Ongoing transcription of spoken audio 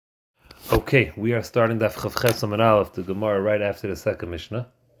Okay, we are starting Daf Chav Ches Amud Aleph, the Gemara, right after the second Mishnah.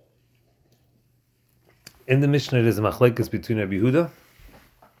 In the Mishnah, it is a machlekes between Rabbi Yehuda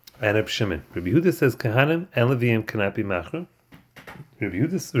and Reb Shimon. Rabbi Yehuda says Kahanim and Leviim cannot be machrim.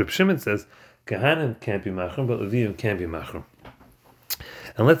 Reb Shimon says Kahanim can't be machrim, but Leviim can be machrim.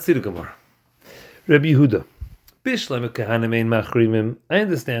 And let's see the Gemara. Rabbi Yehuda, Bishlam Kahanim ein machrimim. I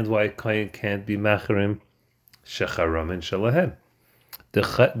understand why Kohen can't be machrim. Shecharam and Shalahem.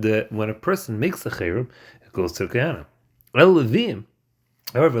 When a person makes a cherem, it goes to the Kahanim. El Leviim,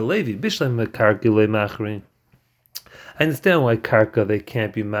 however, Levi, Bishlam Karka le machrim. I understand why Karka they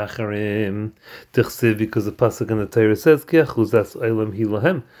can't be macharim. Tichsiv, because the pasuk in the Torah says Kiachuzas Eilam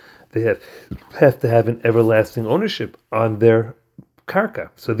Hilahem. They have to have an everlasting ownership on their Karka,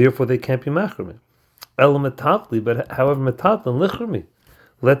 so therefore they can't be macharim. El Metatli, but however Metatlan Lichrami,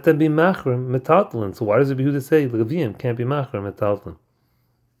 let them be machrim Metatlan. So why does Rabbi Yehuda say Leviim can't be machrim Metatlan?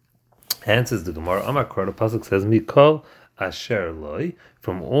 Answers the Gemara, Amar Kar, the pasuk says, Mikol Asher Loi,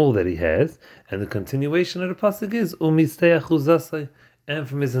 from all that he has, and the continuation of the pasuk is Umisteach Uzasai, and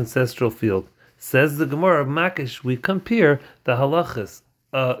from his ancestral field. Says the Gemara, Makish, we compare the halachas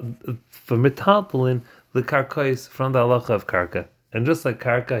for Metaltalin, the Karkais, from the halacha of Karka. And just like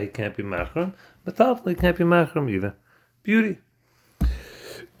Karka, he can't be machram, Metaltalin can't be machram either. Beauty.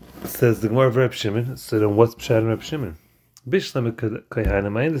 Says the Gemara of Reb Shimon, so then what's Pshat in Reb Shimon? Bishlam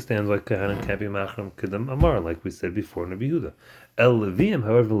Kahanim, I understand why Kahanim can't be machram kedam amar, like we said before in Rabbi Yehuda. El Leviim,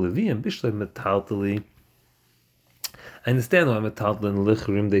 however, Leviim, Bishlam Metaltali. I understand why Metaltali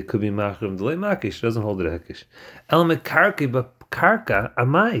Lichrim, they could be machram. Delay Makish doesn't hold it hekish. El Mekarki, but Karka,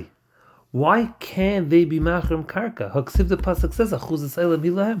 Amai. Why can't they be machram Karka? Haksiv the pasuk says Achuz Esaylam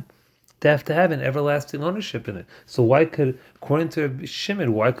Hilahem. They have to have an everlasting ownership in it. So why could, according to Rabbi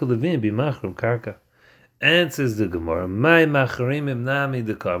Shimon, why could Leviim be machram Karka? Answers the Gemara, my macharimim nami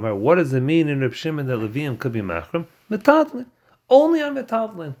dekamar. What does it mean in Reb Shimon that Leviim could be machrim? Metaltlin. Only on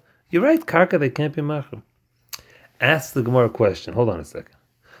metaltlin. You're right, Karka, they can't be machrim. Ask the Gemara a question. Hold on a second.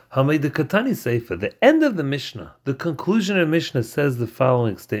 Hamid the Katani Sefer, the end of the Mishnah, the conclusion of the Mishnah says the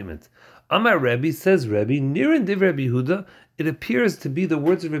following statement. Amar Rebbe, says Rebbe, near in Div Rabbi Yehuda, it appears to be the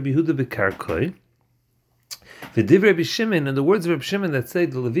words of Rabbi Yehuda bekarkoi. The Div Rabbi Shimon, and the words of Rabbi Shimon that say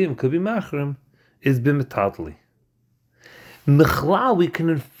the Leviim could be machrim, is bimetatli. Mechlal, we can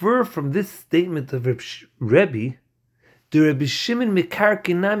infer from this statement of Rebbe, the Rebbe Shimon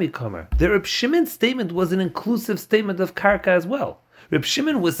mikarki nami kamar. The Rebbe Shimon statement was an inclusive statement of karka as well. Rebbe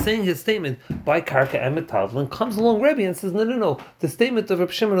Shimon was saying his statement by karka and metatli, and comes along Rebbe and says, no. The statement of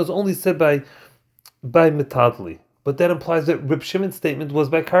Rebbe Shimon was only said by metatli, but that implies that Rebbe Shimon's statement was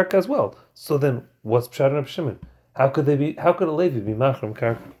by karka as well. So then, what's pshat in Rebbe Shimon? How could a Levi be machram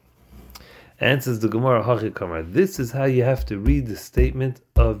karka? Answers the Gemara, Hachi Kamar. This is how you have to read the statement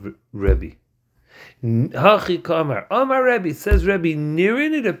of Rebbe. Hachi Kamar. Amar Rebbe, says Rebbe,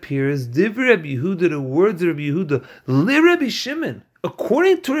 nearin it appears, Div Rebbe Yehuda, the words of Rebbe Yehuda, Li Rebbe Shimon,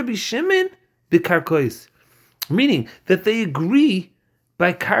 according to Rebbe Shimon, the Karkois. Meaning that they agree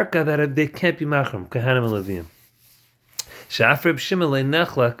by Karka that they can't be Machram, Kahanim and Leviim. Shaf Rebbe Shimon le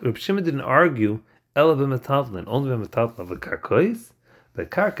Nechlak, Rebbe Shimon didn't argue, Ela b'metaltlin, only b'metaltlin of the Karkois. But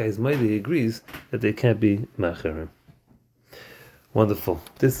Karka is mighty agrees that they can't be macharim. Wonderful.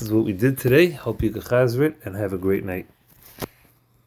 This is what we did today. Hope you can chazir it and have a great night.